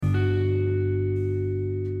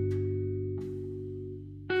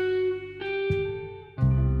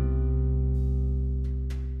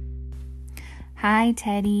Hi,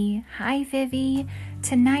 Teddy. Hi, Vivi.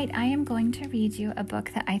 Tonight I am going to read you a book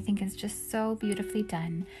that I think is just so beautifully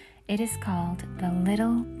done. It is called The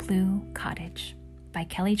Little Blue Cottage by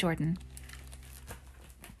Kelly Jordan.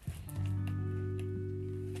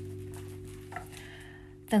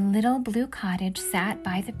 The little blue cottage sat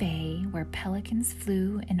by the bay where pelicans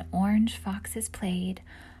flew and orange foxes played.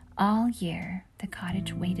 All year the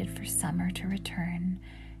cottage waited for summer to return,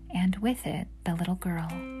 and with it the little girl.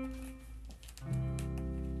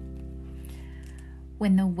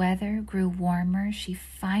 When the weather grew warmer, she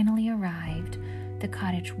finally arrived. The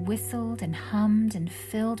cottage whistled and hummed and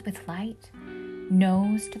filled with light.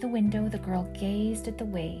 Nose to the window, the girl gazed at the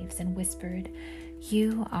waves and whispered,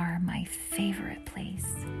 "You are my favorite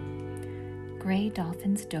place." Gray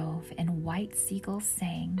dolphins dove and white seagulls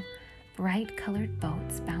sang. Bright-colored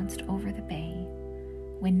boats bounced over the bay.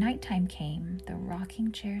 When nighttime came, the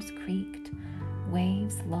rocking chairs creaked.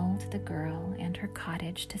 Waves lulled the girl and her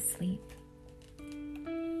cottage to sleep.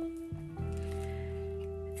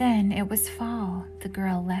 Then it was fall. The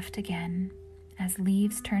girl left again. As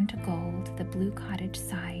leaves turned to gold, the blue cottage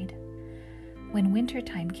sighed. When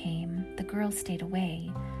wintertime came, the girl stayed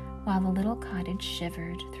away, while the little cottage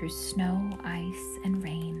shivered through snow, ice, and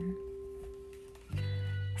rain.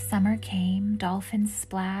 Summer came, dolphins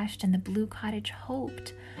splashed, and the blue cottage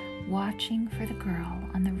hoped, watching for the girl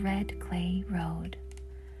on the red clay road.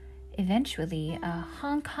 Eventually, a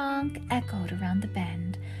honk-honk echoed around the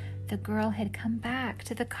bend. The girl had come back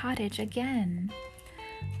to the cottage again.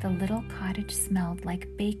 The little cottage smelled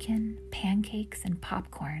like bacon, pancakes, and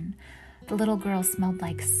popcorn. The little girl smelled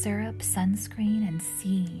like syrup, sunscreen, and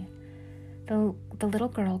sea. The little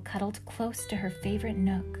girl cuddled close to her favorite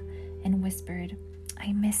nook and whispered,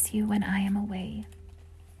 "I miss you when I am away."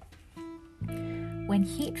 When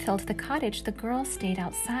heat filled the cottage, the girl stayed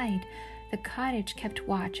outside. The cottage kept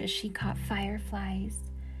watch as she caught fireflies.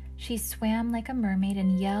 She swam like a mermaid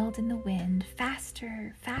and yelled in the wind,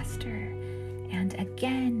 "Faster, faster," and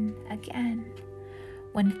again, again.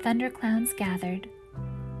 When thunderclouds gathered,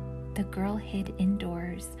 the girl hid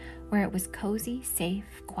indoors, where it was cozy,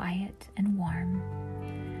 safe, quiet, and warm.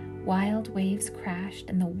 Wild waves crashed,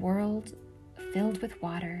 and the world filled with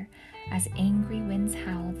water. As angry winds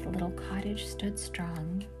howled, the little cottage stood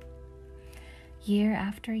strong. Year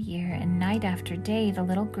after year and night after day, the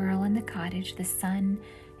little girl and the cottage, the sun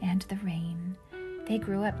and the rain. They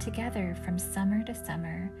grew up together from summer to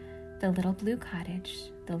summer, the little blue cottage,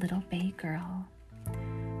 the little bay girl.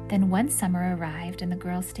 Then one summer arrived and the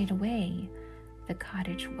girl stayed away. The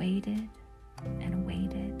cottage waited and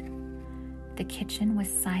waited. The kitchen was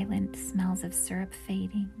silent, smells of syrup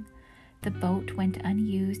fading. The boat went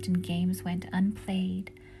unused and games went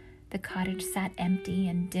unplayed. The cottage sat empty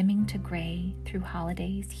and dimming to gray through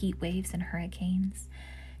holidays, heat waves, and hurricanes.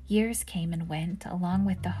 Years came and went, along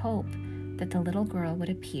with the hope that the little girl would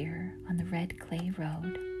appear on the red clay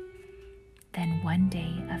road. Then one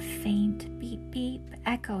day, a faint beep-beep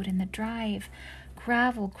echoed in the drive.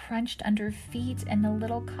 Gravel crunched under feet, and the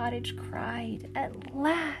little cottage cried, "At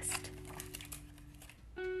last!"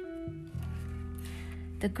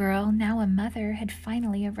 The girl, now a mother, had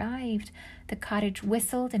finally arrived. The cottage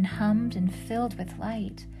whistled and hummed and filled with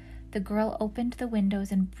light. The girl opened the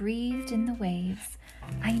windows and breathed in the waves.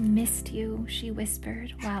 "I missed you," she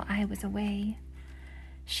whispered, "while I was away."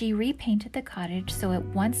 She repainted the cottage so it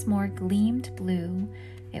once more gleamed blue.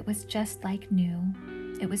 It was just like new.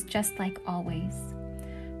 It was just like always.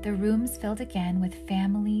 The rooms filled again with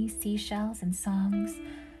family, seashells, and songs.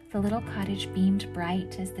 The little cottage beamed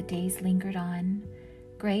bright as the days lingered on.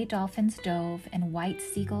 Gray dolphins dove and white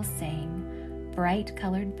seagulls sang.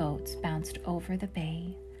 Bright-colored boats bounced over the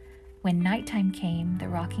bay. When nighttime came, the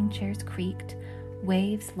rocking chairs creaked.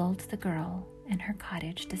 Waves lulled the girl and her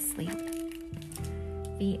cottage to sleep.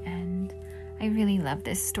 The end. I really love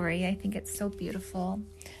this story. I think it's so beautiful.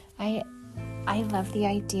 I love the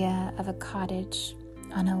idea of a cottage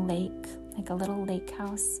on a lake, like a little lake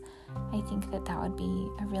house. I think that would be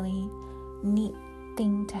a really neat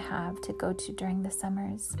thing to have to go to during the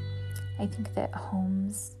summers. I think that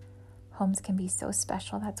homes can be so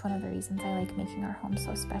special. That's one of the reasons I like making our home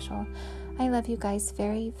so special. I love you guys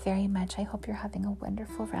very, very much. I hope you're having a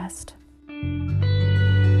wonderful rest.